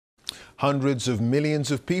Hundreds of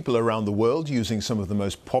millions of people around the world using some of the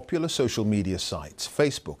most popular social media sites,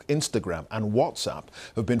 Facebook, Instagram and WhatsApp,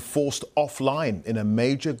 have been forced offline in a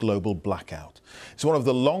major global blackout. It's one of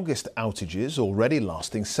the longest outages, already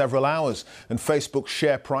lasting several hours, and Facebook's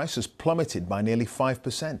share price has plummeted by nearly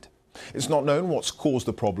 5%. It's not known what's caused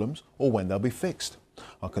the problems or when they'll be fixed.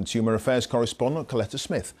 Our consumer affairs correspondent, Colletta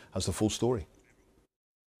Smith, has the full story.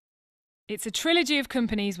 It's a trilogy of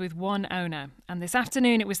companies with one owner, and this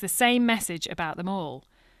afternoon it was the same message about them all.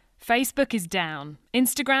 Facebook is down,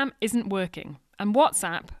 Instagram isn't working, and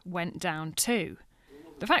WhatsApp went down too.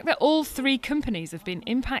 The fact that all three companies have been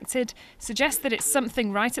impacted suggests that it's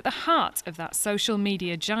something right at the heart of that social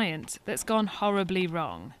media giant that's gone horribly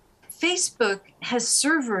wrong. Facebook has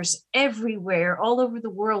servers everywhere, all over the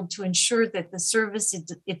world, to ensure that the service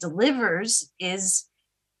it delivers is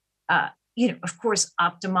of course,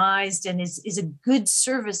 optimized and is a good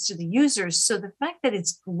service to the users. So the fact that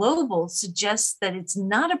it's global suggests that it's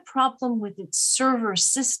not a problem with its server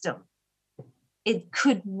system. It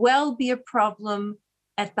could well be a problem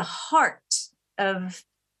at the heart of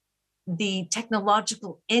the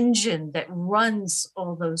technological engine that runs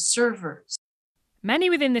all those servers. Many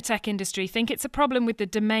within the tech industry think it's a problem with the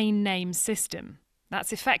domain name system.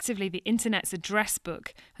 That's effectively the internet's address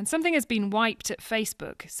book, and something has been wiped at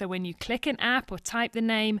Facebook, so when you click an app or type the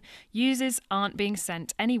name, users aren't being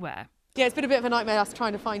sent anywhere. Yeah, it's been a bit of a nightmare us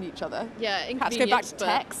trying to find each other. Yeah, have to go back to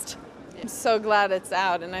text. I'm so glad it's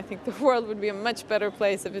out, and I think the world would be a much better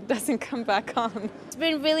place if it doesn't come back on. It's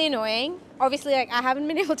been really annoying. Obviously, I haven't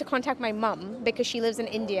been able to contact my mum because she lives in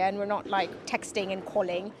India and we're not texting and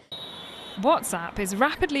calling. WhatsApp is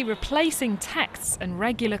rapidly replacing texts and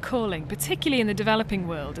regular calling, particularly in the developing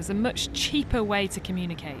world, as a much cheaper way to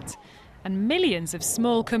communicate. And millions of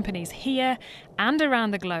small companies here and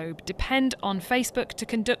around the globe depend on Facebook to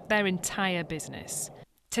conduct their entire business.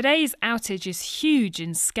 Today's outage is huge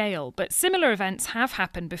in scale, but similar events have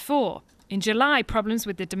happened before. In July, problems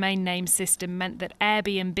with the domain name system meant that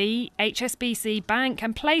Airbnb, HSBC Bank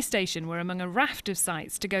and PlayStation were among a raft of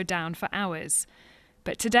sites to go down for hours.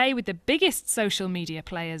 But today, with the biggest social media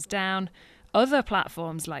players down, other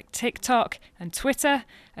platforms like TikTok and Twitter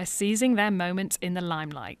are seizing their moment in the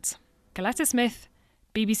limelight. Colletta Smith,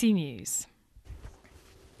 BBC News.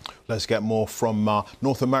 Let's get more from our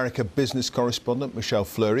North America business correspondent, Michelle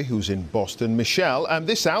Fleury, who's in Boston. Michelle,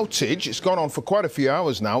 this outage, it's gone on for quite a few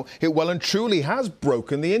hours now. It well and truly has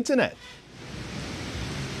broken the internet.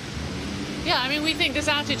 Yeah, we think this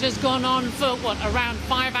outage has gone on for, around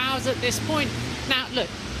 5 hours at this point. Now, look,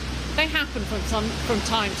 they happen from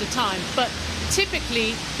time to time, but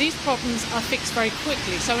typically these problems are fixed very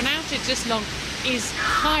quickly. So an outage this long is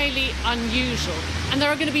highly unusual. And there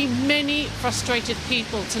are going to be many frustrated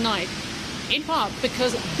people tonight, in part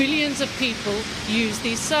because billions of people use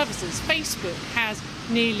these services. Facebook has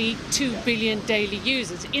nearly 2 billion daily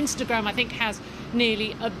users. Instagram, I think, has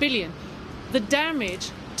nearly 1 billion. The damage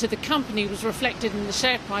to the company was reflected in the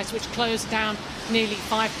share price, which closed down nearly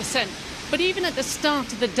 5%. But even at the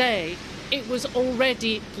start of the day, it was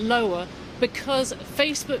already lower because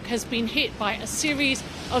Facebook has been hit by a series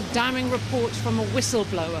of damning reports from a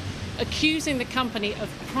whistleblower accusing the company of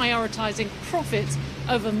prioritising profits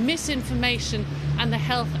over misinformation and the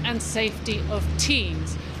health and safety of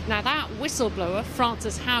teens. Now, that whistleblower,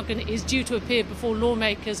 Frances Haugen, is due to appear before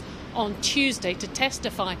lawmakers on Tuesday to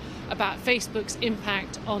testify about Facebook's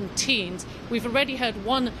impact on teens. We've already heard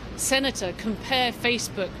one senator compare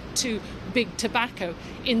Facebook to big tobacco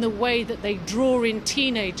in the way that they draw in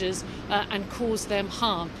teenagers and cause them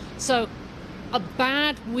harm. So a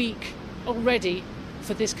bad week already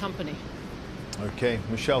for this company. OK,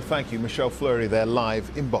 Michelle, thank you. Michelle Fleury there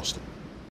live in Boston.